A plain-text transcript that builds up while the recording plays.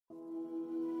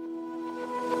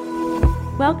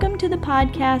Welcome to the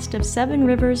podcast of Seven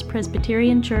Rivers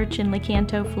Presbyterian Church in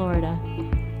Lecanto, Florida.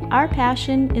 Our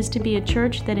passion is to be a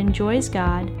church that enjoys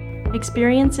God,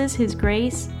 experiences His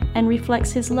grace, and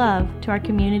reflects His love to our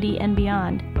community and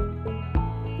beyond.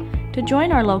 To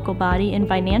join our local body in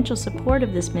financial support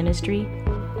of this ministry,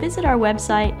 visit our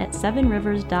website at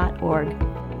sevenrivers.org.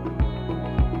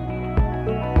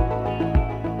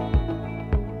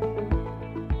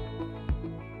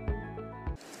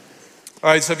 All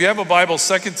right, so if you have a Bible,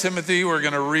 2 Timothy, we're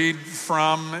going to read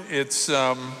from. It's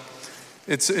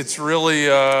really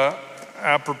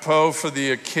apropos for the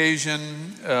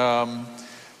occasion.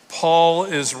 Paul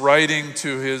is writing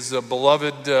to his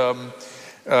beloved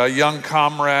young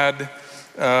comrade,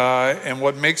 and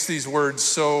what makes these words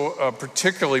so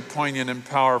particularly poignant and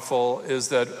powerful is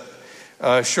that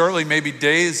shortly, maybe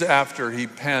days after he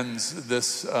pens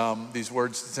these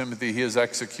words to Timothy, he is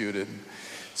executed.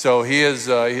 So he is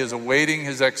awaiting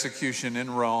his execution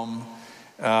in Rome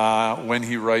when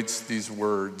he writes these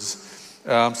words.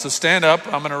 So stand up.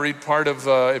 I'm going to read part of,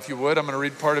 if you would, I'm going to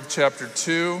read part of chapter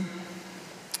 2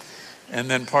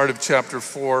 and then part of chapter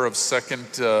 4 of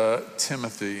 2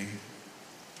 Timothy.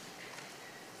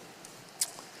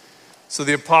 So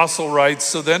the apostle writes,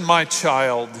 "So then, my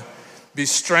child, be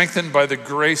strengthened by the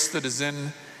grace that is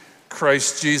in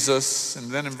Christ Jesus."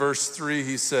 And then in verse 3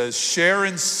 he says, "Share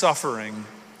in suffering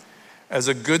as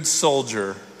a good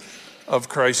soldier of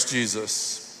Christ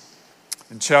Jesus."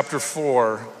 In chapter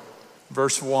 4,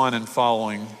 verse 1 and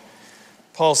following,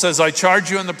 Paul says, "I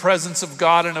charge you in the presence of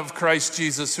God and of Christ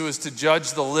Jesus, who is to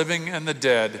judge the living and the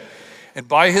dead, and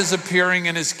by his appearing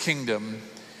in his kingdom,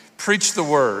 preach the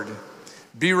word.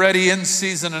 Be ready in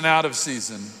season and out of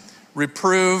season.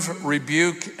 Reprove,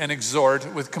 rebuke, and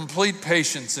exhort with complete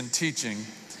patience and teaching.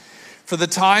 For the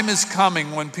time is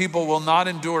coming when people will not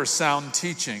endure sound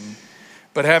teaching,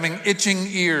 but having itching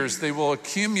ears, they will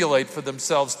accumulate for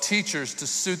themselves teachers to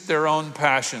suit their own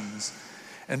passions,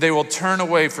 and they will turn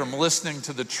away from listening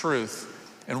to the truth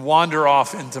and wander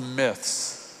off into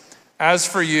myths. As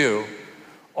for you,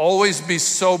 always be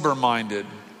sober-minded,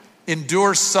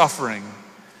 endure suffering,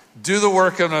 do the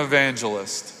work of an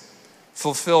evangelist,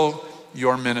 fulfill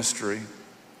your ministry."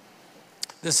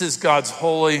 This is God's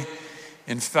holy,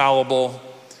 infallible,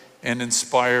 and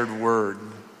inspired word.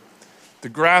 The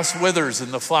grass withers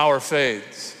and the flower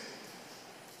fades,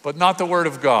 but not the word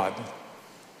of God.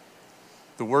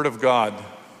 The word of God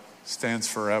stands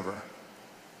forever.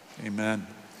 Amen.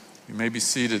 You may be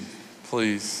seated,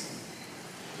 please.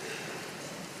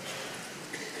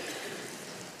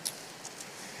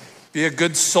 Be a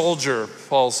good soldier,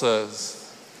 Paul says,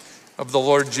 of the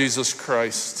Lord Jesus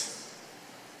Christ.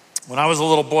 When I was a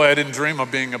little boy, I didn't dream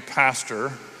of being a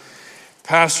pastor.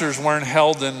 Pastors weren't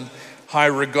held in high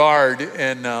regard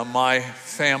in my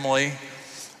family.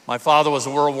 My father was a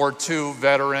World War II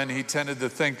veteran. He tended to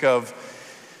think of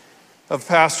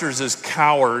pastors as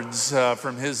cowards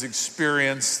from his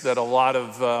experience that a lot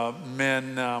of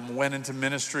men went into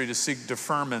ministry to seek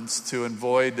deferments to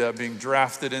avoid being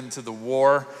drafted into the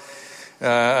war.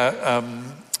 A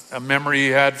memory he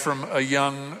had from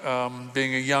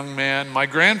being a young man. My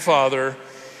grandfather,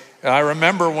 I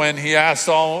remember when he asked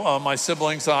all my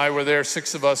siblings and I were there,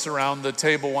 6 of us around the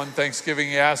table one Thanksgiving,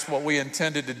 he asked what we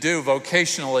intended to do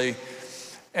vocationally.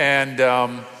 And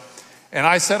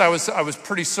I said I was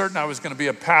pretty certain I was going to be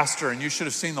a pastor, and you should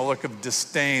have seen the look of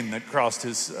disdain that crossed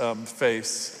his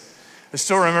face. I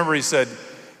still remember he said,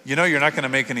 "You know, you're not going to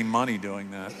make any money doing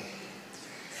that."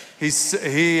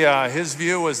 His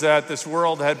view was that this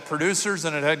world had producers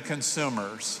and it had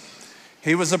consumers.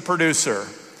 He was a producer.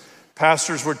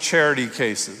 Pastors were charity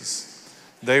cases.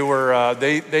 They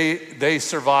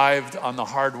survived on the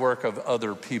hard work of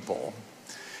other people.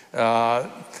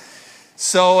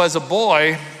 So as a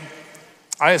boy,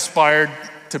 I aspired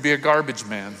to be a garbage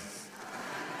man,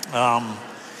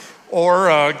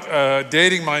 or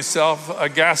dating myself, a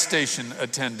gas station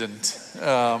attendant.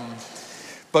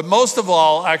 But most of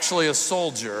all, actually a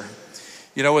soldier.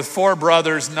 You know, with 4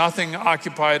 brothers, nothing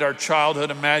occupied our childhood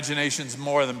imaginations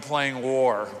more than playing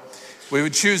war. We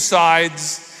would choose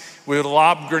sides, we would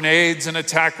lob grenades and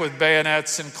attack with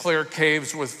bayonets and clear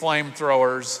caves with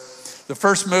flamethrowers. The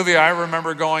first movie I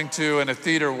remember going to in a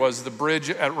theater was The Bridge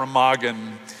at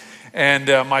Remagen. And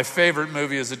my favorite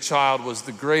movie as a child was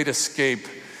The Great Escape,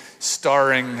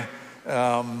 starring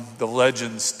the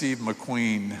legend Steve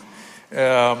McQueen.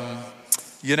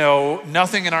 You know,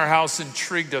 nothing in our house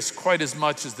intrigued us quite as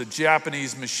much as the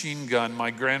Japanese machine gun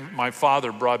my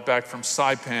father brought back from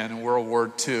Saipan in World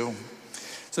War II.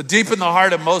 So deep in the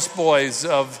heart of most boys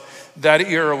of that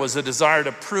era was a desire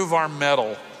to prove our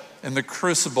mettle in the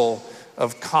crucible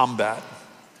of combat.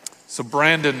 So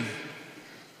Brandon,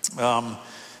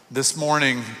 this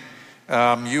morning,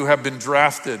 you have been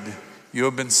drafted. You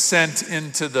have been sent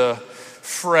into the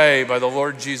fray by the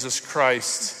Lord Jesus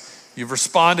Christ. You've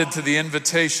responded to the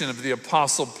invitation of the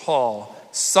Apostle Paul.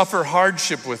 Suffer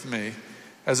hardship with me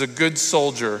as a good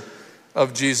soldier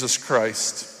of Jesus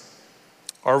Christ.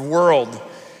 Our world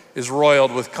is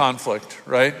roiled with conflict,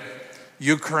 right?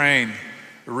 Ukraine,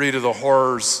 read of the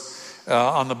horrors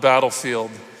on the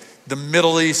battlefield. The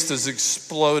Middle East has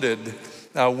exploded.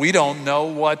 We don't know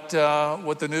what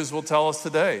the news will tell us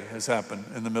today has happened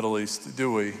in the Middle East,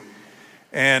 do we?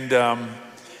 And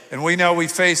we know we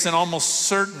face an almost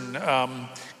certain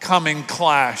coming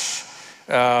clash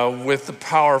with the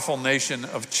powerful nation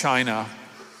of China.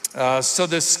 So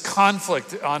this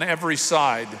conflict on every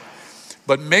side.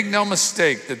 But make no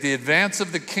mistake that the advance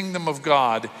of the kingdom of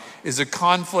God is a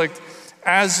conflict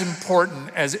as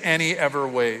important as any ever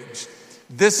waged.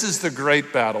 This is the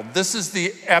great battle. This is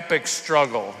the epic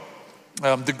struggle,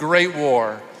 the great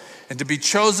war. And to be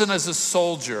chosen as a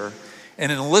soldier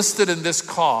and enlisted in this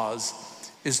cause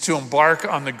is to embark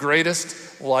on the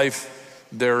greatest life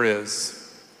there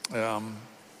is.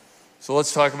 So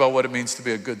let's talk about what it means to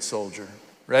be a good soldier.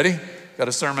 Ready? Got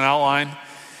a sermon outline?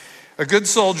 A good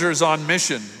soldier is on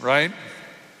mission, right?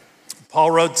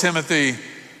 Paul wrote Timothy,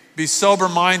 be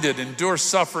sober-minded, endure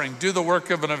suffering, do the work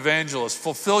of an evangelist,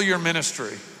 fulfill your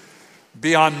ministry,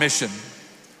 be on mission.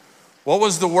 What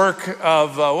was the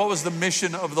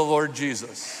mission of the Lord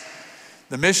Jesus?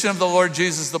 The mission of the Lord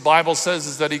Jesus, the Bible says,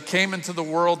 is that he came into the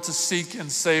world to seek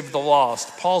and save the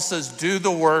lost. Paul says, do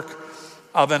the work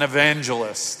of an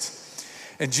evangelist.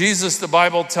 And Jesus, the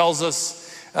Bible tells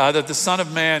us that the Son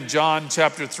of Man, John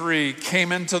chapter 3,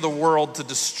 came into the world to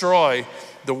destroy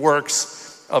the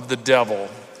works of the devil.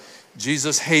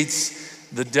 Jesus hates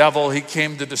the devil. He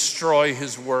came to destroy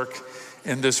his work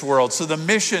in this world. So the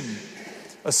mission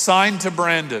assigned to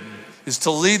Brandon is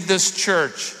to lead this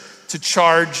church to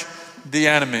charge the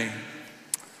enemy.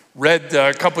 Read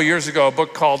a couple years ago a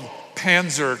book called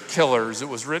Panzer Killers. It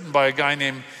was written by a guy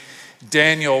named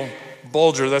Daniel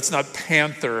Bolger. That's not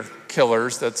Panther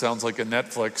Killers. That sounds like a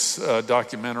Netflix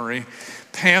documentary.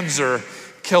 Panzer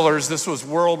Killers. This was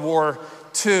World War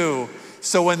II.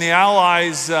 So when the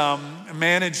Allies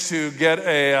managed to get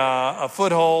a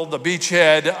foothold, a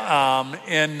beachhead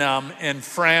in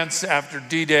France after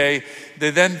D-Day,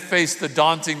 they then faced the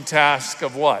daunting task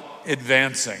of what?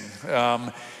 Advancing.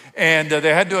 And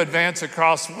they had to advance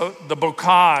across the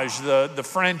bocage, the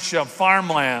French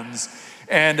farmlands,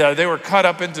 and they were cut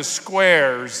up into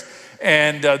squares.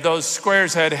 And those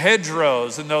squares had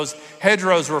hedgerows, and those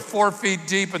hedgerows were 4 feet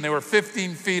deep and they were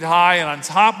 15 feet high. And on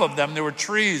top of them, there were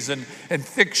trees and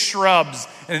thick shrubs.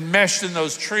 And enmeshed in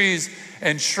those trees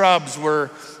and shrubs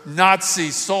were Nazi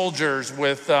soldiers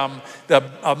with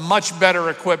much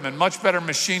better equipment, much better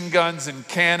machine guns and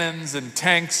cannons and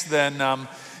tanks than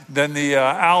the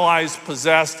Allies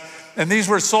possessed. And these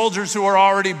were soldiers who were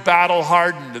already battle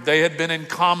hardened. They had been in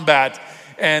combat.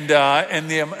 And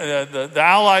the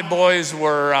Allied boys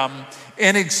were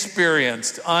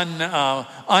inexperienced,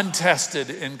 untested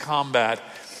in combat.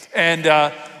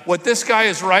 And what this guy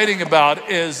is writing about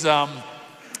is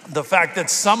the fact that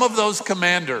some of those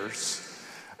commanders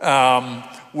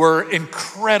were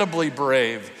incredibly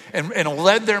brave and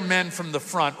led their men from the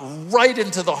front right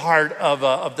into the heart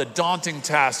of the daunting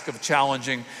task of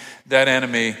challenging that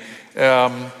enemy.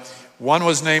 One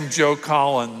was named Joe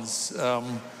Collins.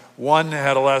 One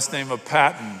had a last name of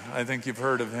Patton. I think you've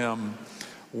heard of him.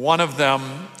 One of them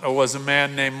was a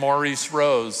man named Maurice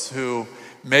Rose, who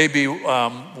may be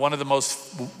one of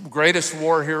the greatest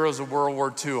war heroes of World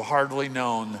War II, hardly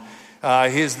known.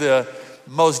 He's the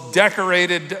most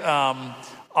decorated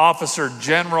officer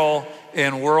general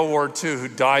in World War II who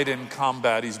died in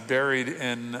combat. He's buried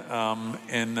in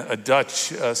a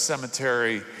Dutch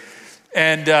cemetery.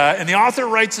 And the author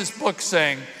writes this book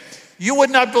saying, you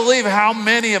would not believe how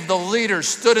many of the leaders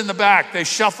stood in the back. They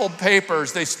shuffled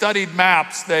papers, they studied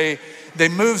maps, they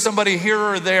moved somebody here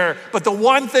or there. But the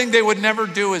one thing they would never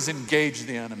do is engage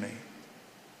the enemy.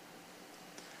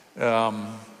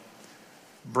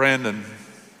 Brandon,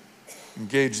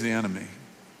 engage the enemy.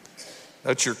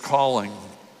 That's your calling.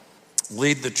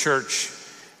 Lead the church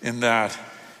in that.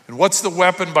 And what's the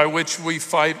weapon by which we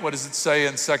fight? What does it say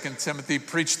in 2 Timothy?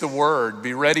 Preach the word.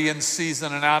 Be ready in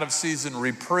season and out of season.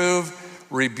 Reprove,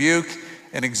 rebuke,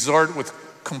 and exhort with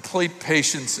complete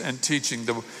patience and teaching.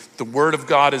 The word of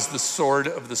God is the sword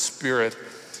of the Spirit.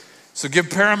 So give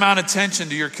paramount attention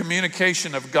to your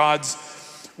communication of God's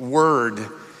word.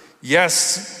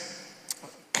 Yes,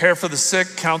 care for the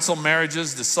sick, counsel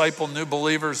marriages, disciple new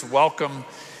believers, welcome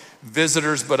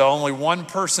visitors, but only one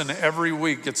person every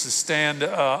week gets to stand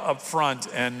up front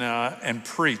and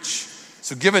preach.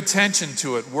 So give attention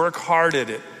to it. Work hard at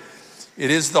it.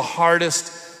 It is the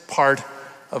hardest part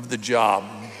of the job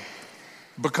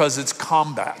because it's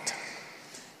combat.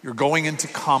 You're going into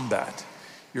combat.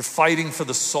 You're fighting for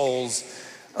the souls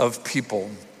of people.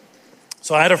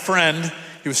 So I had a friend,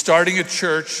 he was starting a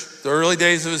church, the early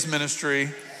days of his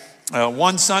ministry.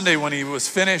 One Sunday when he was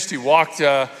finished, he walked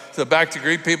to the back to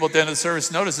greet people at the end of the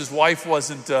service. Notice his wife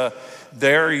wasn't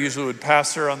there. He usually would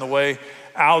pass her on the way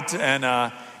out.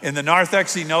 And in the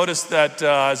narthex, he noticed that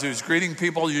as he was greeting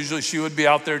people, usually she would be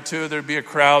out there too. There'd be a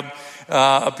crowd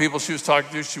of people she was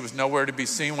talking to. She was nowhere to be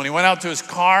seen. When he went out to his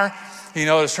car, he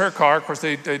noticed her car. Of course,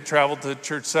 they traveled to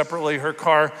church separately. Her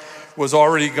car was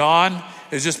already gone.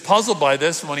 He was just puzzled by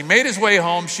this. When he made his way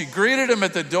home, she greeted him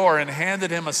at the door and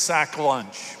handed him a sack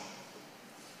lunch.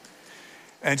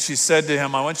 And she said to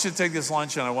him, I want you to take this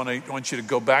lunch and I want you to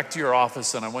go back to your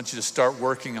office and I want you to start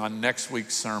working on next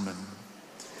week's sermon.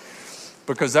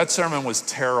 Because that sermon was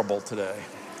terrible today.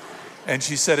 And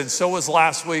she said, and so was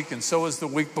last week and so was the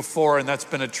week before, and that's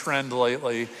been a trend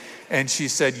lately. And she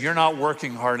said, you're not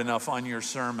working hard enough on your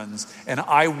sermons, and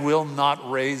I will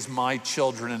not raise my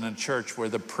children in a church where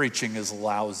the preaching is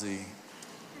lousy.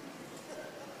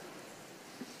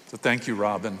 So thank you,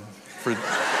 Robin, for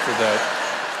that.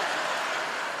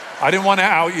 I didn't want to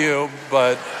out you,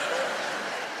 but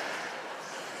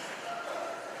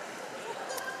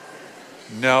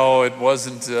no, it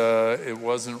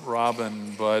wasn't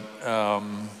Robin, but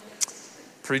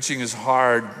preaching is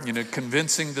hard,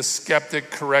 convincing the skeptic,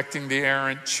 correcting the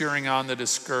errant, cheering on the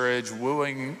discouraged,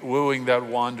 wooing that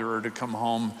wanderer to come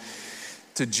home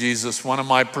to Jesus. One of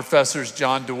my professors,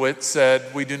 John DeWitt,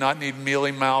 said, we do not need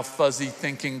mealy-mouthed,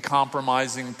 fuzzy-thinking,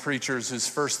 compromising preachers whose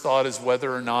first thought is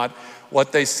whether or not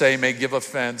what they say may give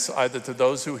offense either to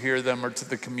those who hear them or to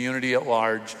the community at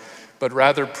large, but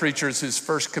rather preachers whose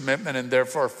first commitment and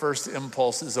therefore first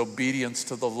impulse is obedience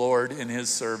to the Lord in his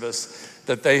service,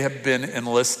 that they have been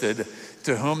enlisted,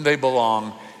 to whom they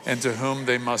belong, and to whom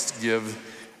they must give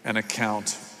an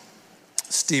account.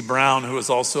 Steve Brown, who is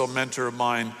also a mentor of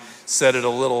mine, said it a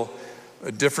little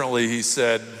differently. He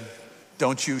said,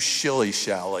 don't you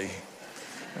shilly-shally.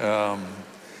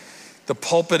 The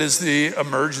pulpit is the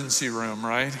emergency room,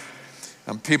 right?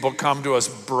 And people come to us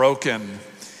broken,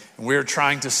 and we're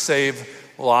trying to save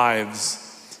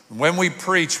lives. When we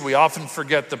preach, we often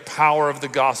forget the power of the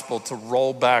gospel to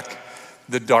roll back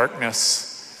the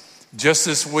darkness. Just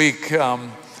this week,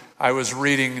 I was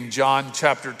reading in John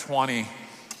chapter 20,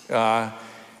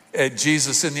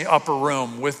 Jesus in the upper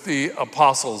room with the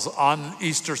apostles on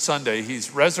Easter Sunday.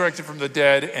 He's resurrected from the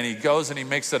dead, and he goes and he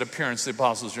makes that appearance to the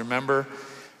apostles. Remember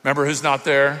who's not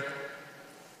there?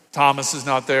 Thomas is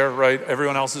not there, right?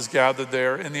 Everyone else is gathered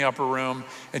there in the upper room,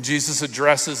 and Jesus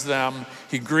addresses them.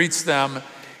 He greets them,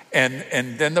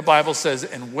 and then the Bible says,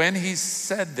 and when he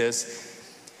said this,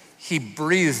 he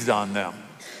breathed on them.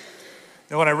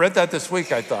 Now, when I read that this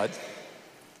week, I thought,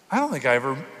 I don't think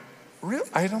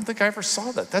I ever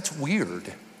saw that. That's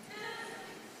weird.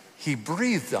 He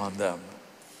breathed on them,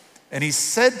 and he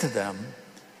said to them,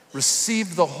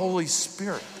 receive the Holy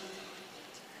Spirit.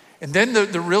 And then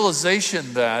the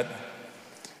realization that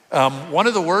one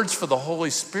of the words for the Holy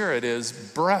Spirit is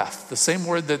breath. The same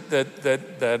word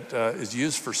that is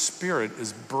used for spirit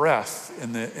is breath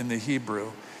in the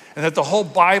Hebrew. And that the whole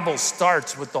Bible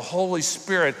starts with the Holy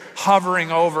Spirit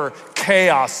hovering over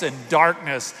chaos and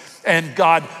darkness. And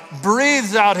God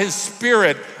breathes out his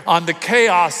Spirit on the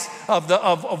chaos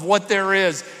of what there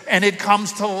is. And it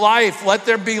comes to life. Let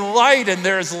there be light, and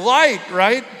there's light,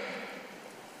 right?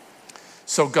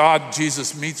 So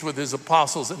Jesus meets with his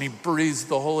apostles and he breathes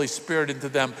the Holy Spirit into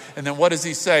them. And then what does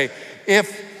he say?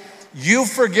 If you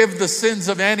forgive the sins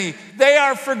of any, they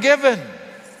are forgiven.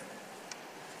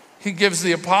 He gives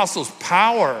the apostles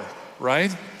power,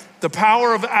 right? The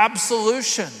power of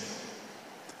absolution.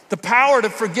 The power to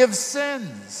forgive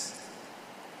sins.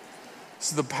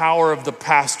 It's the power of the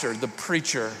pastor, the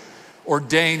preacher,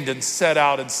 ordained and set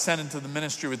out and sent into the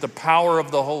ministry with the power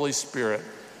of the Holy Spirit.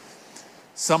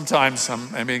 Sometimes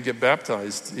I may get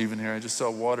baptized even here. I just saw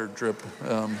water drip.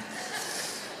 That'd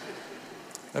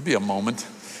be a moment.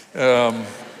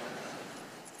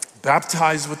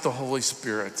 Baptized with the Holy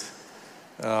Spirit.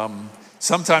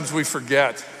 Sometimes we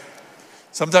forget.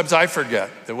 Sometimes I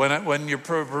forget that when you're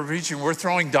preaching, we're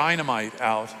throwing dynamite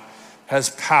out,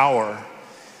 has power.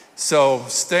 So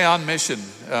stay on mission,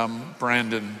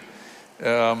 Brandon.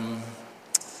 The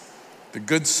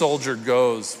good soldier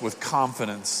goes with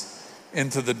confidence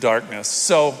into the darkness.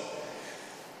 So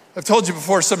I've told you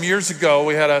before, some years ago,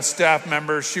 we had a staff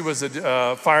member. She was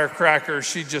a firecracker.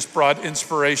 She just brought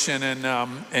inspiration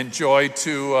and joy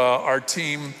to our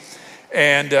team.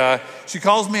 And she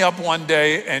calls me up one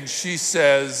day and she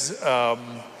says, her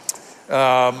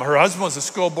husband was a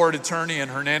school board attorney in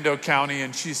Hernando County.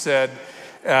 And she said,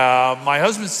 my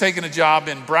husband's taking a job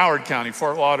in Broward County,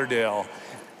 Fort Lauderdale.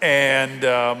 And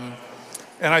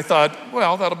I thought,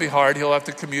 well, that'll be hard. He'll have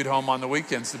to commute home on the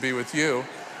weekends to be with you.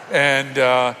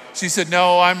 And she said,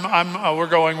 no,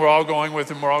 we're all going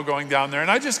with him. We're all going down there. And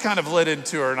I just kind of lit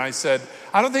into her and I said,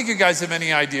 I don't think you guys have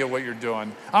any idea what you're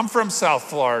doing. I'm from South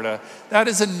Florida. That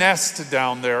is a nest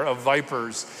down there of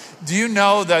vipers. Do you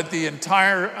know that the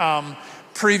entire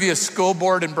previous school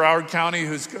board in Broward County,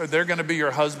 they're going to be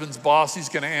your husband's boss. He's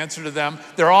going to answer to them.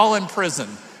 They're all in prison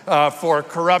for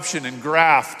corruption and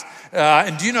graft.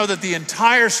 And do you know that the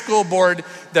entire school board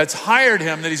that's hired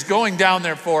him, that he's going down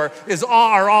there for,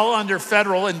 are all under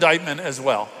federal indictment as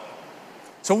well?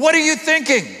 So what are you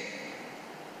thinking?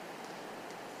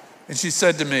 And she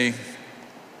said to me,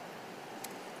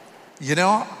 you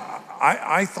know,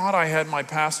 I thought I had my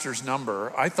pastor's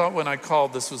number. I thought when I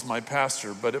called this was my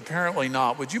pastor, but apparently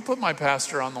not. Would you put my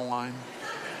pastor on the line?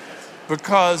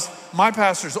 Because my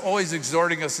pastor's always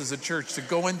exhorting us as a church to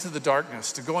go into the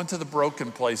darkness, to go into the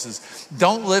broken places.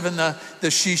 Don't live in the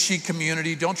she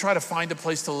community. Don't try to find a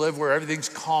place to live where everything's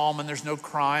calm and there's no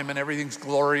crime and everything's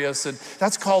glorious. And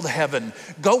that's called heaven.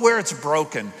 Go where it's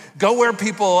broken. Go where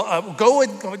people, go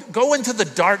into the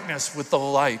darkness with the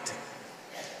light.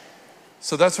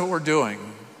 So that's what we're doing.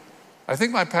 I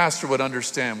think my pastor would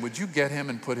understand. Would you get him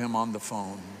and put him on the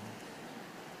phone?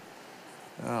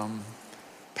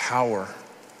 Power,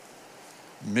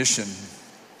 mission.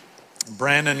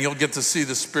 Brandon, you'll get to see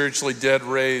the spiritually dead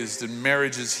raised and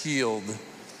marriages healed.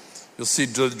 You'll see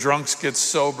the drunks get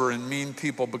sober and mean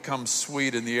people become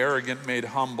sweet and the arrogant made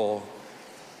humble.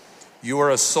 You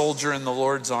are a soldier in the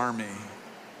Lord's army.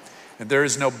 And there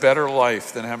is no better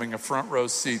life than having a front row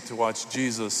seat to watch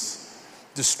Jesus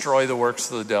destroy the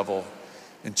works of the devil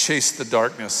and chase the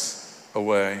darkness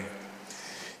away.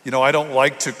 You know, I don't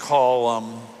like to call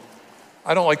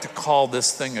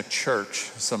this thing a church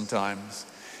sometimes.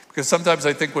 Because sometimes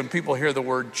I think when people hear the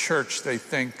word church, they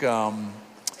think, oh,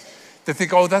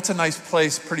 that's a nice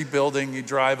place, pretty building. You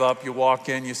drive up, you walk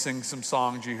in, you sing some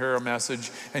songs, you hear a message,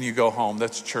 and you go home.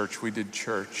 That's church. We did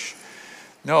church.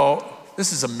 No,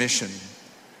 this is a mission.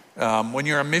 When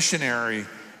you're a missionary,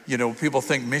 you know, people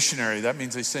think missionary, that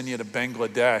means they send you to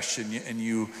Bangladesh and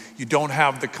you don't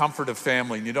have the comfort of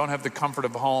family and you don't have the comfort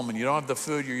of home and you don't have the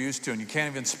food you're used to and you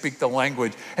can't even speak the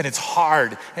language and it's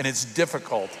hard and it's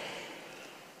difficult.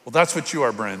 Well, that's what you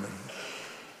are, Brandon.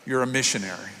 You're a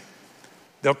missionary.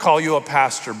 They'll call you a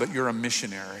pastor, but you're a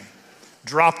missionary.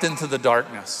 Dropped into the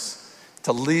darkness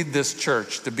to lead this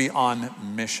church, to be on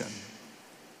mission.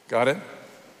 Got it?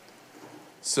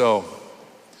 So,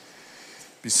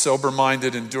 be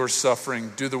sober-minded, endure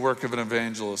suffering, do the work of an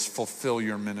evangelist, fulfill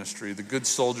your ministry. The good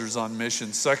soldier's on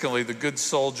mission. Secondly, the good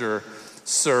soldier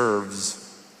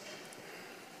serves.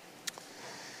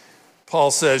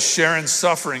 Paul says, share in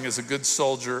suffering as a good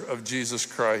soldier of Jesus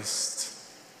Christ.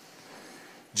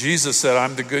 Jesus said,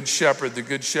 I'm the good shepherd. The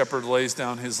good shepherd lays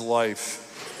down his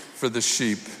life for the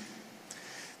sheep.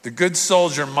 The good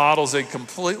soldier models a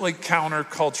completely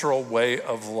countercultural way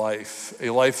of life,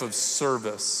 a life of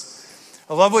service.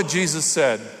 I love what Jesus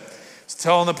said. I was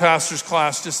telling the pastor's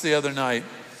class just the other night.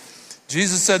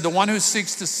 Jesus said, the one who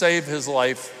seeks to save his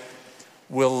life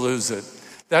will lose it.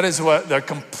 That is what the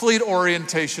complete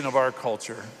orientation of our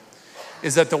culture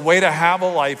is, that the way to have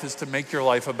a life is to make your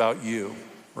life about you,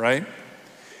 right?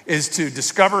 Is to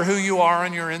discover who you are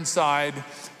on your inside,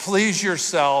 please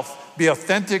yourself, be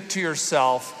authentic to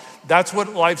yourself. That's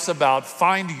what life's about.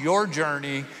 Find your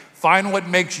journey, find what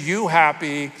makes you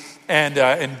happy,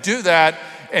 and do that,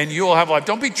 and you will have life.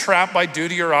 Don't be trapped by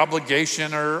duty or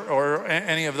obligation or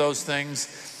any of those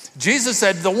things. Jesus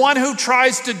said, the one who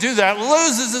tries to do that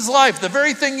loses his life. The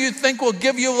very thing you think will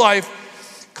give you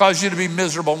life causes you to be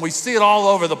miserable. And we see it all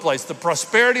over the place. The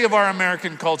prosperity of our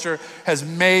American culture has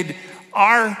made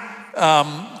our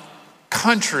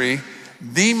country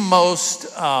the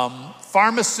most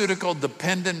pharmaceutical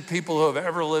dependent people who have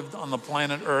ever lived on the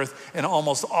planet Earth, and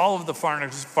almost all of the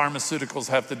pharmaceuticals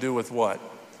have to do with what?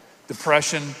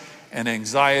 Depression and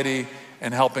anxiety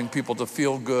and helping people to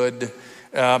feel good.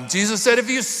 Jesus said, if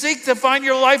you seek to find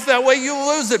your life that way, you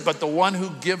lose it. But the one who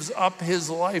gives up his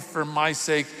life for my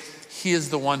sake, he is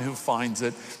the one who finds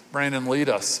it. Brandon, lead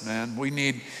us, man. We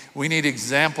need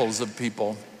examples of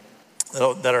people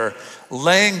that are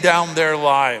laying down their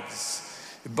lives.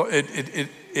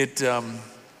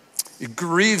 It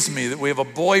grieves me that we have a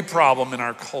boy problem in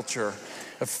our culture,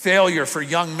 a failure for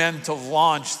young men to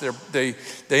launch. They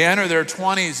enter their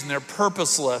 20s and they're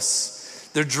purposeless.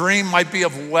 Their dream might be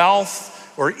of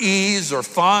wealth or ease or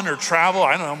fun or travel,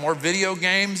 I don't know, more video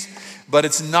games, but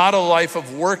it's not a life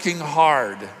of working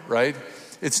hard, right?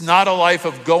 It's not a life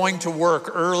of going to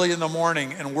work early in the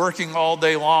morning and working all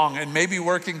day long and maybe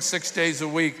working 6 days a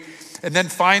week and then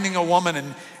finding a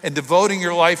woman and devoting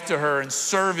your life to her and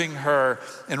serving her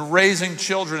and raising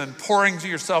children and pouring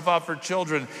yourself out for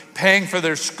children, paying for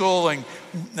their schooling,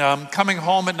 coming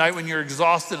home at night when you're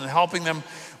exhausted and helping them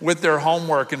with their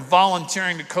homework and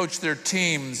volunteering to coach their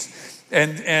teams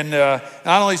and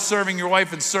not only serving your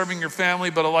wife and serving your family,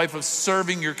 but a life of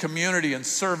serving your community and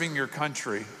serving your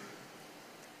country.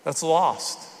 That's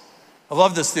lost. I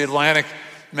love this, The Atlantic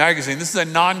magazine. This is a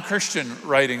non-Christian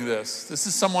writing this. This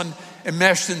is someone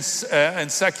enmeshed in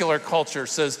secular culture.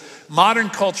 Says, modern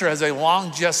culture has a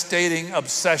long gestating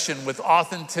obsession with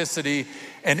authenticity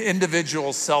and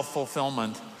individual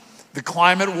self-fulfillment. The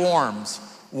climate warms,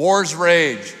 wars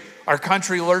rage, our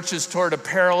country lurches toward a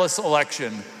perilous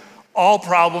election, all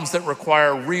problems that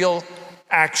require real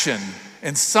action.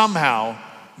 And somehow,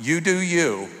 you do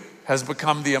you has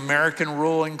become the American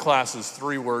ruling class's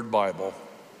 3-word Bible.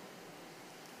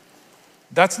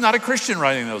 That's not a Christian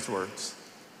writing those words.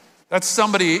 That's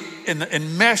somebody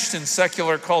enmeshed in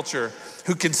secular culture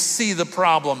who can see the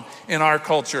problem in our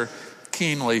culture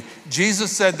keenly.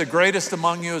 Jesus said, the greatest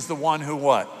among you is the one who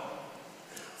what?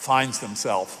 Finds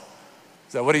himself.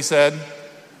 Is that what he said?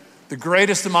 The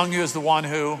greatest among you is the one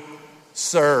who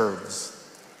serves.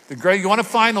 You want to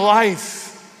find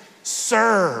life?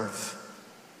 Serve.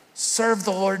 Serve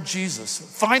the Lord Jesus.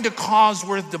 Find a cause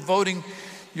worth devoting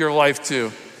your life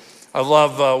to. I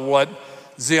love what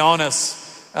Zionis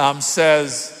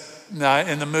says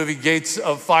in the movie Gates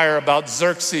of Fire about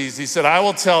Xerxes. He said, I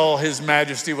will tell his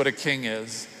majesty what a king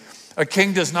is. A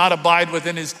king does not abide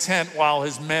within his tent while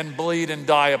his men bleed and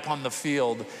die upon the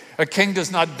field. A king does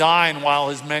not dine while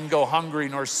his men go hungry,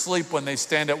 nor sleep when they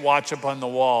stand at watch upon the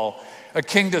wall. A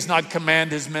king does not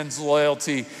command his men's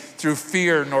loyalty through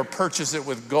fear, nor purchase it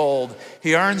with gold.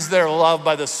 He earns their love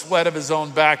by the sweat of his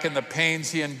own back and the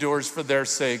pains he endures for their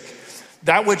sake.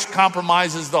 That which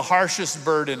compromises the harshest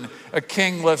burden, a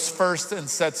king lifts first and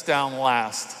sets down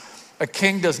last. A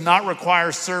king does not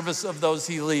require service of those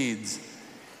he leads.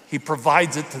 He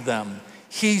provides it to them.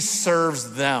 He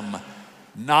serves them,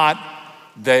 not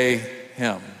they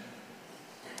him.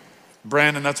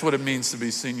 Brandon, that's what it means to be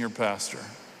senior pastor.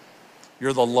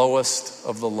 You're the lowest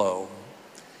of the low.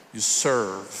 You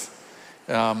serve.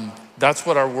 That's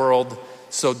what our world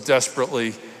so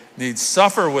desperately needs.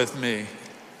 Suffer with me.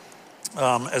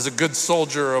 As a good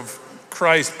soldier of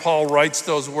Christ, Paul writes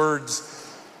those words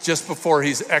just before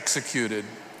he's executed.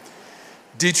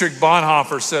 Dietrich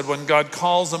Bonhoeffer said, when God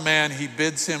calls a man, he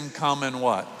bids him come and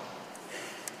what?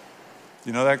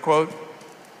 You know that quote?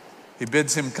 He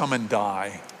bids him come and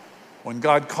die. When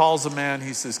God calls a man,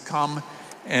 he says, come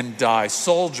and die.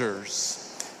 Soldiers.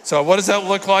 So what does that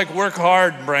look like? Work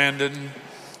hard, Brandon.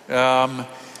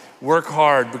 Work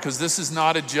hard, because this is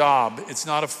not a job. It's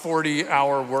not a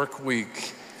 40-hour work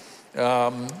week.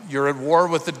 You're at war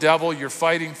with the devil. You're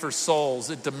fighting for souls.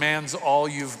 It demands all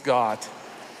you've got.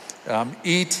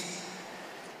 Eat,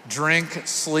 drink,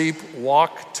 sleep,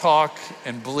 walk, talk,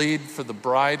 and bleed for the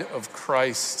bride of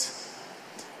Christ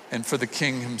and for the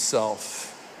King himself.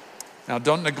 Now,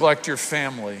 don't neglect your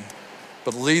family,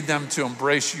 but lead them to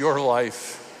embrace your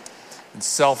life in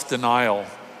self-denial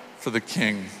for the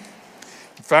King.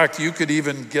 In fact, you could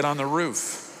even get on the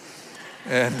roof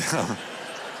and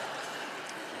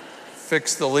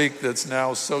fix the leak that's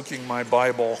now soaking my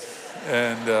Bible.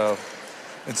 And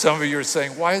some of you are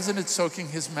saying, why isn't it soaking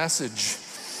his message?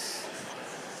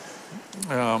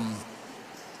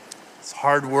 It's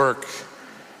hard work.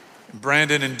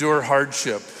 Brandon, endure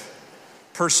hardship.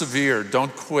 Persevere,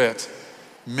 don't quit.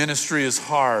 Ministry is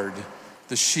hard.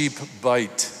 The sheep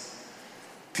bite.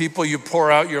 People you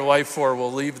pour out your life for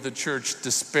will leave the church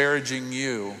disparaging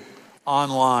you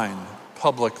online,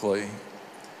 publicly.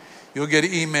 You'll get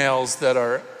emails that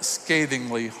are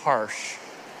scathingly harsh.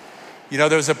 You know,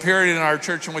 there was a period in our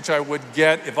church in which I would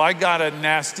get, if I got a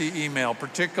nasty email,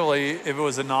 particularly if it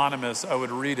was anonymous, I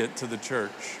would read it to the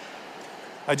church.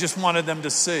 I just wanted them to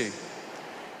see.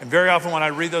 And very often when I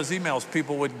read those emails,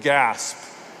 people would gasp.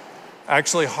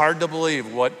 Actually, hard to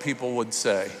believe what people would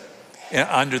say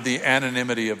under the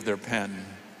anonymity of their pen.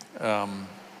 I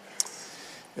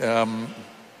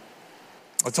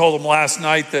told them last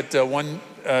night that one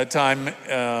time,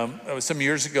 some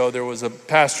years ago, there was a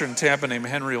pastor in Tampa named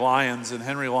Henry Lyons, and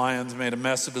Henry Lyons made a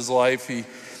mess of his life. He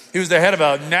He was the head of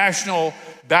a national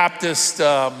Baptist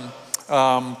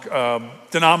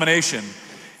denomination.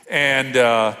 And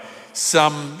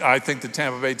I think the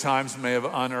Tampa Bay Times may have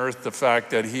unearthed the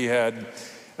fact that he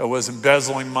was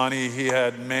embezzling money. He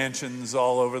had mansions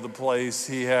all over the place.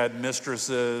 He had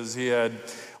mistresses. He had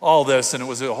all this, and it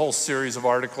was a whole series of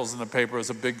articles in the paper. It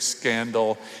was a big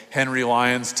scandal. Henry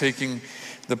Lyons taking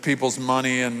the people's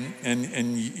money and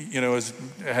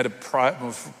had a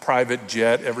private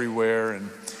jet everywhere.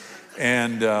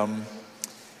 And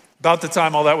about the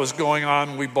time all that was going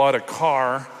on, we bought a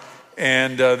car.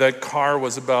 And that car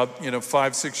was about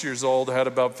 5-6 years old, had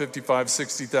about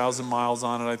 60,000 miles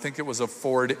on it. I think it was a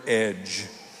Ford Edge.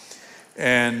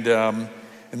 And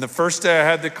the first day I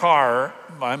had the car,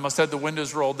 I must have had the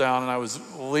windows rolled down, and I was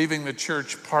leaving the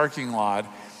church parking lot,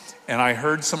 and I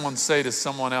heard someone say to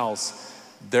someone else,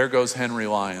 "There goes Henry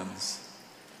Lyons."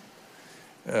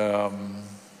 Now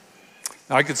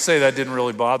I could say that didn't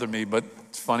really bother me, but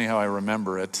it's funny how I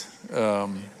remember it.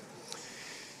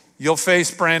 You'll face,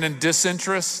 Brandon,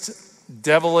 disinterest,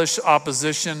 devilish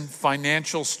opposition,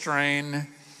 financial strain,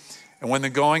 and when the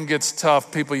going gets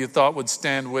tough, people you thought would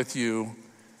stand with you,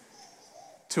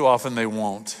 too often they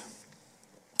won't.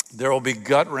 There will be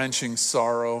gut-wrenching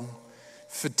sorrow,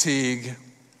 fatigue,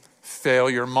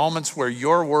 failure, moments where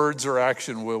your words or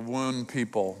action will wound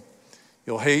people.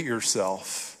 You'll hate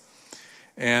yourself,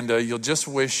 and you'll just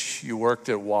wish you worked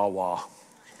at Wawa,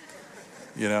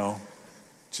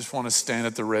 Just want to stand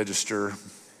at the register,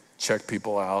 check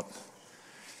people out.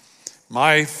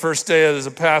 My first day as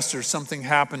a pastor, something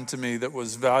happened to me that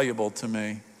was valuable to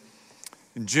me.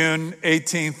 In June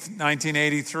 18th,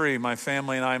 1983, my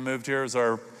family and I moved here.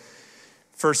 Our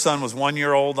first son was 1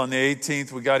 year old on the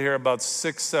 18th. We got here about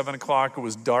 6, 7 o'clock. It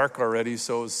was dark already,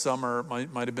 so it was summer.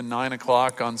 It might have been 9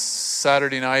 o'clock on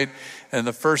Saturday night. And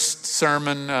the first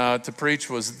sermon to preach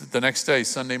was the next day,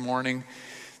 Sunday morning.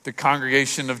 The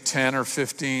congregation of 10 or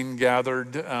 15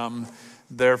 gathered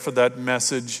there for that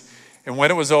message. And when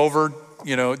it was over,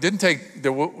 it didn't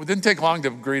take long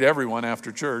to greet everyone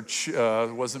after church.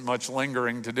 There wasn't much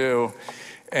lingering to do.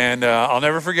 And I'll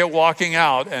never forget walking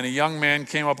out, and a young man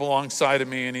came up alongside of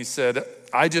me, and he said,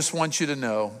 "I just want you to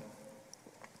know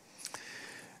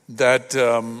that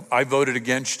I voted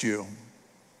against you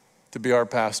to be our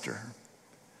pastor,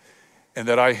 and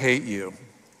that I hate you."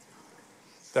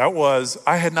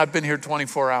 I had not been here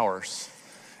 24 hours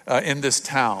in this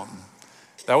town.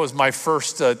 That was my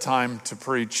first time to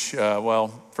preach,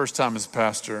 first time as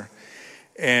pastor.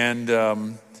 And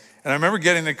I remember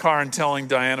getting in the car and telling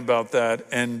Diane about that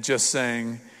and just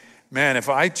saying, man, if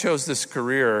I chose this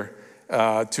career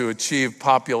to achieve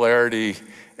popularity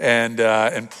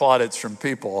and plaudits from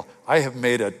people, I have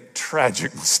made a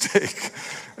tragic mistake.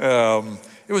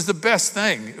 It was the best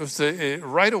thing. It was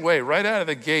right away, right out of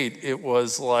the gate, it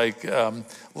was like,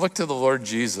 look to the Lord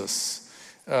Jesus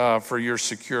for your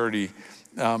security,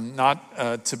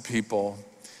 not to people.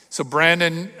 So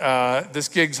Brandon, this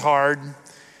gig's hard.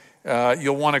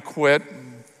 You'll want to quit.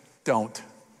 Don't.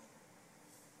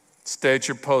 Stay at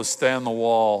your post. Stay on the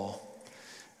wall.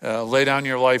 Lay down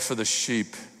your life for the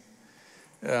sheep.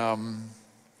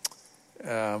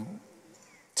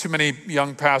 Too many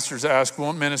young pastors ask,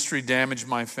 won't ministry damage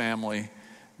my family?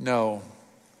 No.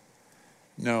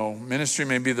 Ministry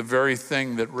may be the very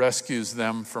thing that rescues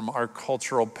them from our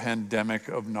cultural pandemic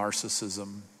of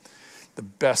narcissism. The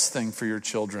best thing for your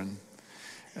children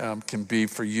can be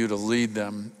for you to lead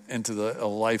them into a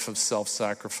life of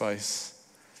self-sacrifice.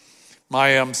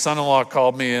 My son-in-law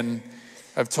called me, and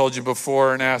I've told you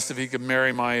before, and asked if he could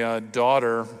marry my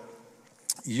daughter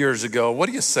years ago. What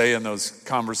do you say in those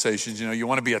conversations? You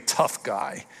want to be a tough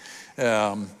guy.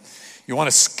 You want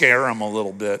to scare him a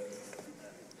little bit.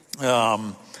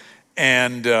 I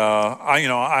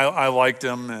liked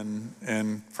him,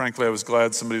 and frankly, I was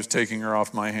glad somebody was taking her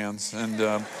off my hands.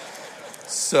 And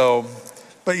so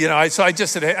I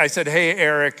said, hey,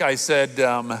 Eric, I said,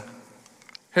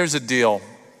 here's the deal.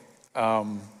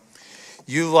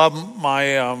 You love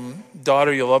my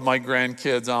daughter. You love my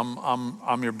grandkids.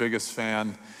 I'm your biggest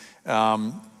fan.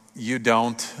 You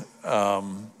don't.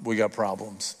 We got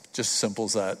problems. Just simple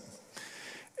as that.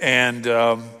 And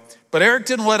but Eric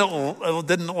didn't let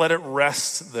it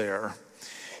rest there.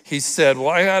 He said, "Well,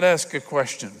 I got to ask a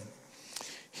question."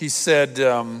 He said,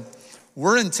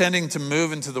 "We're intending to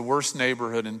move into the worst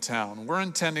neighborhood in town. We're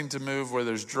intending to move where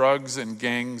there's drugs and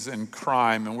gangs and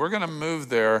crime, and we're going to move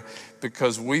there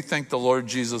because we think the Lord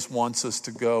Jesus wants us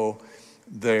to go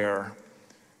there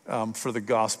for the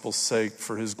gospel's sake,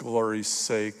 for his glory's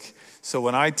sake. So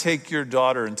when I take your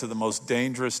daughter into the most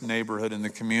dangerous neighborhood in the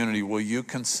community, will you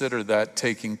consider that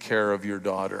taking care of your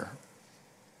daughter?"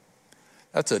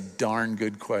 That's a darn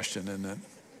good question, isn't it?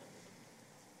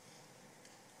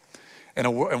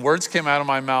 And words came out of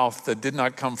my mouth that did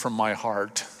not come from my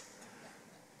heart.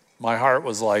 My heart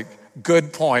was like,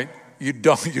 good point. You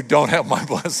don't have my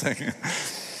blessing.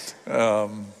 But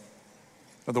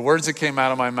the words that came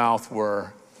out of my mouth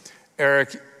were,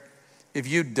 Eric, if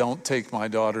you don't take my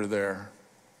daughter there,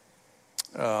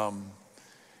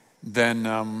 then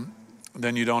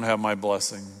you don't have my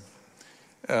blessing.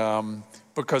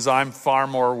 Because I'm far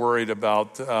more worried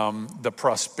about the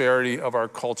prosperity of our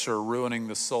culture ruining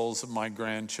the souls of my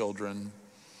grandchildren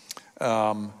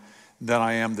than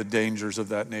I am the dangers of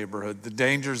that neighborhood. The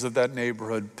dangers of that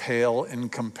neighborhood pale in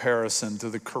comparison to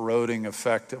the corroding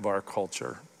effect of our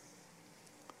culture.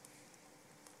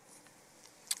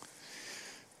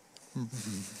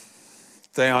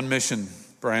 Stay on mission,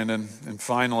 Brandon. And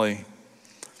finally,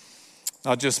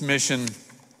 not just mission,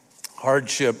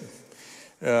 hardship,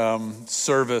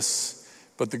 service,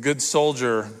 but the good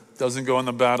soldier doesn't go in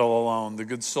the battle alone. The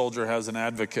good soldier has an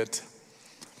advocate.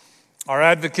 Our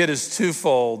advocate is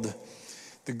twofold.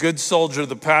 The good soldier,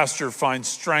 the pastor, finds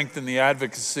strength in the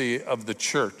advocacy of the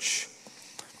church.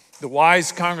 The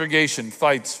wise congregation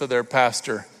fights for their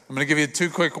pastor. I'm going to give you 2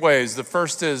 quick ways. The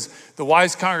first is the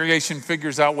wise congregation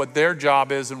figures out what their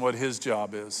job is and what his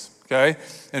job is, okay?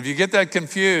 And if you get that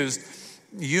confused,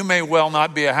 you may well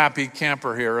not be a happy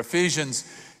camper here. Ephesians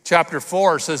chapter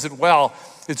 4 says it well.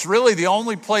 It's really the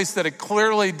only place that it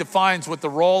clearly defines what the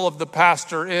role of the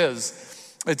pastor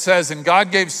is. It says, and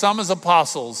God gave some as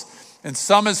apostles, and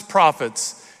some as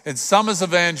prophets, and some as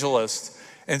evangelists,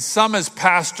 and some as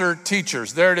pastor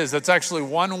teachers. There it is. That's actually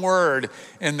one word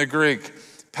in the Greek.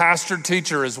 Pastor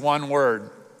teacher is one word.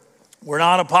 We're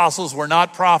not apostles. We're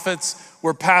not prophets.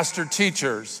 We're pastor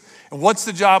teachers. And what's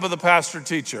the job of the pastor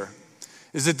teacher?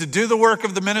 Is it to do the work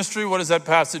of the ministry? What does that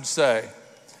passage say?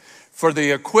 For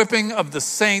the equipping of the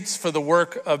saints for the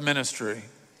work of ministry.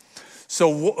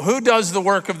 So who does the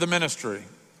work of the ministry?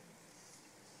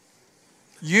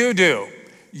 You do.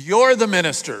 You're the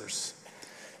ministers.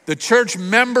 The church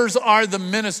members are the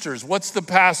ministers. What's the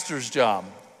pastor's job?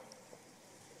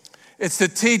 It's to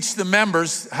teach the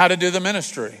members how to do the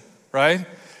ministry, right?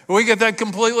 We get that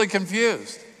completely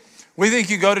confused. We think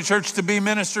you go to church to be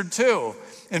ministered to.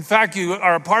 In fact, you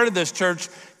are a part of this church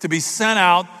to be sent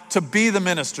out to be the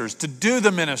ministers, to do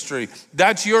the ministry.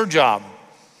 That's your job.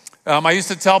 I used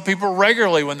to tell people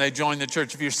regularly when they join the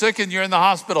church, if you're sick and you're in the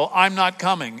hospital, I'm not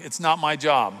coming. It's not my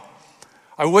job.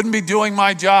 I wouldn't be doing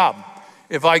my job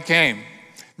if I came.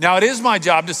 Now, it is my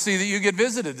job to see that you get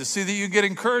visited, to see that you get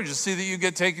encouraged, to see that you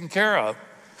get taken care of.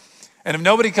 And if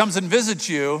nobody comes and visits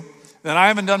you, then I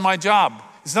haven't done my job.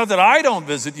 It's not that I don't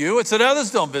visit you, it's that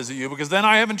others don't visit you, because then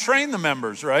I haven't trained the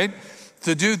members, right,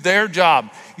 to do their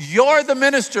job. You're the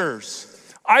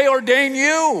ministers. I ordain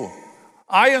you.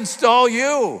 I install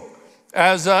you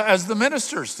as the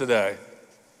ministers today.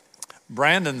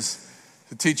 Brandon's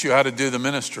to teach you how to do the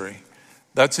ministry.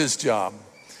 That's his job.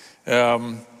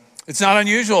 It's not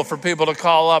unusual for people to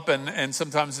call up and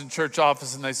sometimes in church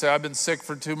office and they say, I've been sick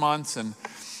for 2 months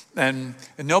and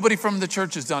nobody from the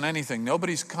church has done anything.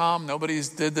 Nobody's come, nobody's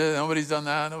did this, nobody's done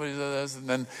that, nobody's done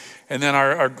this. And then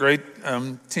our great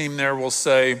team there will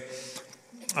say,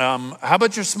 how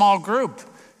about your small group?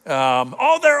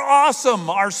 Oh, they're awesome.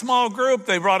 Our small group,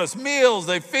 they brought us meals,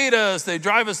 they feed us, they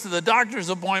drive us to the doctor's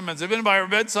appointments, they've been by our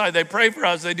bedside, they pray for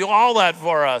us, they do all that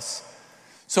for us.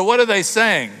 So what are they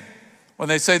saying when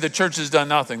they say the church has done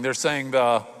nothing? They're saying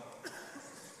the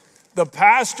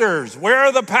pastors. Where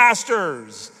are the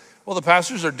pastors? Well, the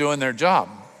pastors are doing their job.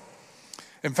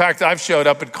 In fact, I've showed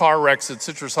up at car wrecks at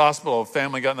Citrus Hospital. A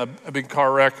family got in a big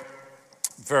car wreck,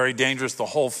 very dangerous. The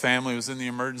whole family was in the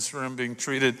emergency room being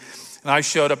treated. And I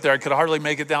showed up there. I could hardly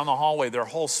make it down the hallway. Their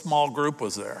whole small group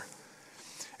was there.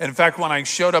 And in fact, when I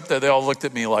showed up there, they all looked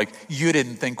at me like, you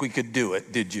didn't think we could do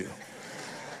it, did you?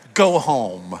 Go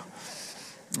home.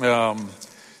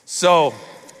 So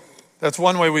that's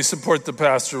one way we support the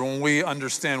pastor, when we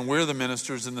understand we're the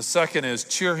ministers. And the second is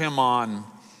cheer him on,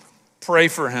 pray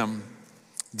for him,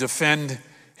 defend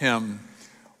him.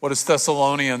 What does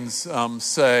Thessalonians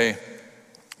say?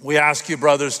 We ask you,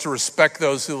 brothers, to respect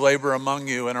those who labor among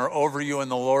you and are over you in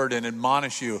the Lord and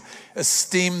admonish you.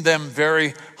 Esteem them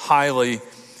very highly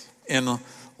in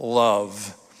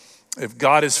love. If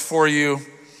God is for you,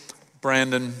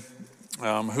 Brandon,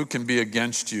 who can be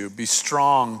against you? Be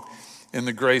strong in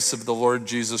the grace of the Lord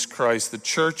Jesus Christ. The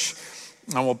church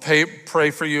will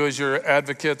pray for you as your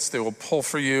advocates. They will pull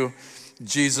for you.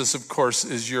 Jesus, of course,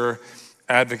 is your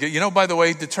advocate. You know, by the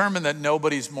way, determine that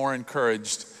nobody's more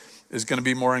encouraged, is going to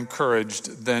be more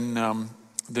encouraged than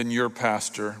your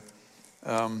pastor.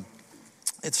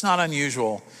 It's not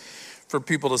unusual for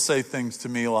people to say things to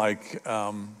me like,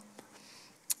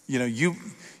 you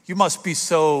must be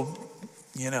so,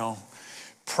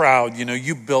 proud.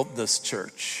 You built this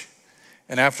church.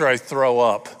 And after I throw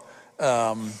up,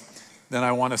 then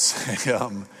I want to say,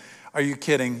 are you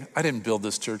kidding? I didn't build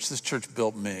this church. This church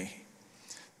built me.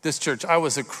 This church, I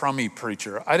was a crummy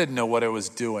preacher. I didn't know what I was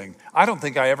doing. I don't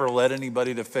think I ever led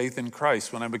anybody to faith in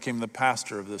Christ when I became the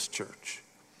pastor of this church.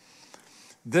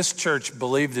 This church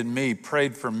believed in me,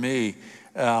 prayed for me,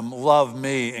 loved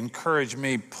me, encouraged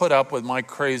me, put up with my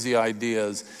crazy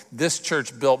ideas. This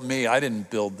church built me. I didn't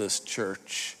build this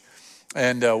church.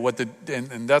 And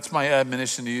that's my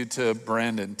admonition to you, to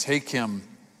Brandon. Take him,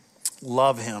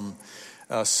 love him,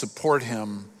 support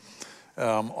him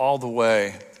all the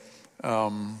way.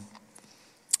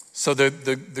 So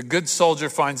the good soldier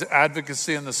finds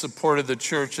advocacy in the support of the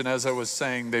church, and as I was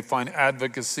saying, they find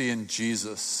advocacy in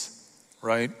Jesus,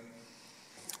 right?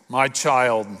 My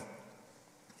child,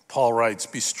 Paul writes,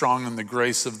 be strong in the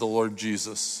grace of the Lord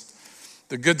Jesus.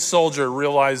 The good soldier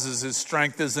realizes his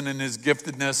strength isn't in his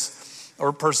giftedness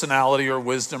or personality or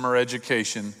wisdom or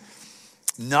education.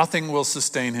 Nothing will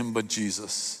sustain him but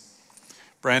Jesus.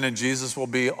 Brandon, Jesus will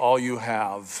be all you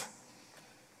have.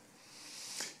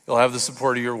 You'll have the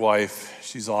support of your wife.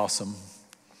 She's awesome.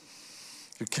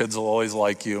 Your kids will always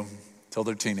like you till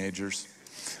they're teenagers.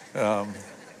 But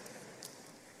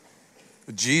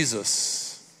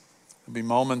Jesus, there'll be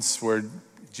moments where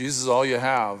Jesus is all you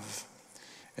have,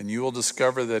 and you will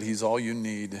discover that he's all you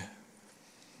need.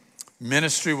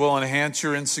 Ministry will enhance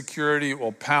your insecurity. It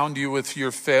will pound you with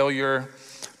your failure.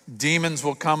 Demons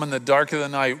will come in the dark of the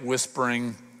night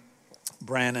whispering,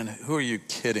 Brandon, who are you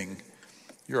kidding?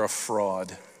 You're a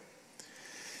fraud.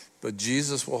 But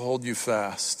Jesus will hold you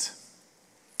fast.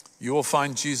 You will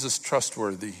find Jesus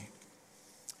trustworthy.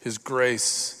 His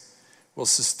grace will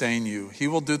sustain you. He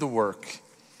will do the work.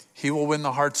 He will win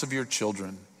the hearts of your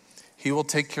children. He will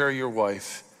take care of your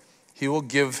wife. He will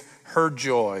give her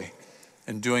joy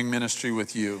in doing ministry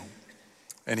with you.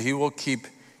 And he will keep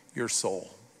your soul.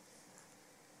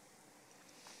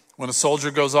 When a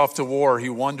soldier goes off to war, he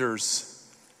wonders,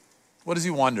 what does he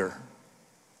wonder?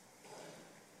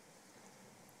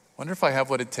 Wonder if I have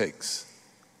what it takes.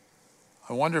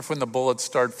 I wonder if when the bullets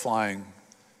start flying,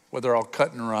 whether I'll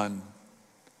cut and run,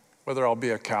 whether I'll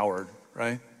be a coward,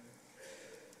 right?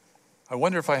 I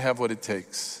wonder if I have what it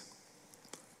takes.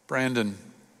 Brandon,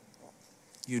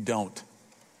 you don't.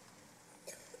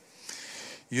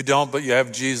 You don't, but you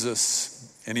have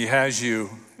Jesus, and he has you,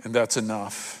 and that's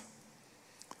enough.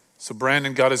 So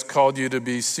Brandon, God has called you to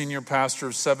be senior pastor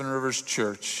of Seven Rivers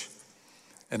Church,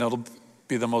 and it'll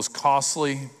be the most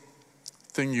costly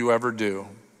thing you ever do.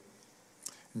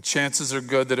 And chances are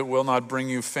good that it will not bring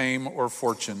you fame or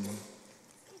fortune,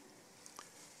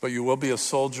 but you will be a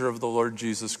soldier of the Lord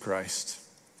Jesus Christ,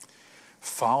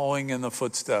 following in the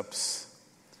footsteps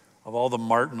of all the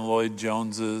Martin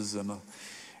Lloyd-Joneses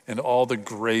and all the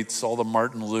greats, all the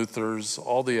Martin Luthers,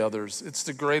 all the others. It's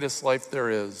the greatest life there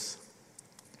is.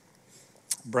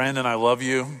 Brandon, I love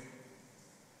you. I'm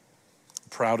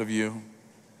proud of you.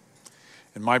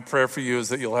 And my prayer for you is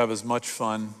that you'll have as much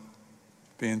fun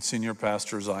being senior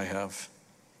pastor as I have.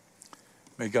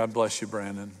 May God bless you,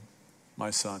 Brandon, my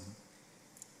son.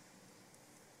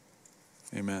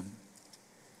 Amen.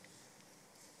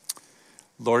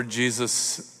 Lord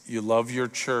Jesus, you love your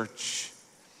church.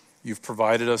 You've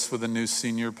provided us with a new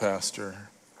senior pastor.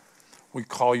 We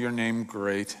call your name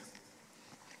great.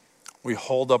 We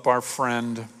hold up our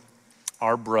friend,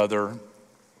 our brother.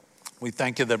 We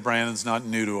thank you that Brandon's not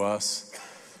new to us.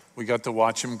 We got to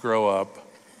watch him grow up,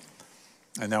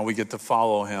 and now we get to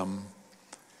follow him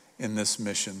in this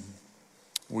mission.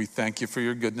 We thank you for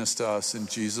your goodness to us. In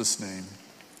Jesus' name,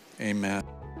 amen.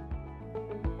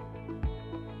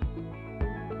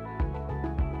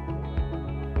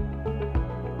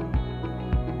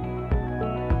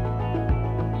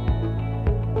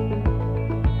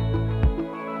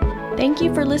 Thank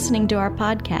you for listening to our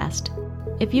podcast.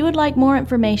 If you would like more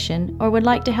information or would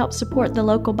like to help support the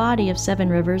local body of Seven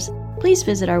Rivers, please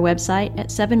visit our website at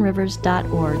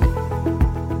sevenrivers.org.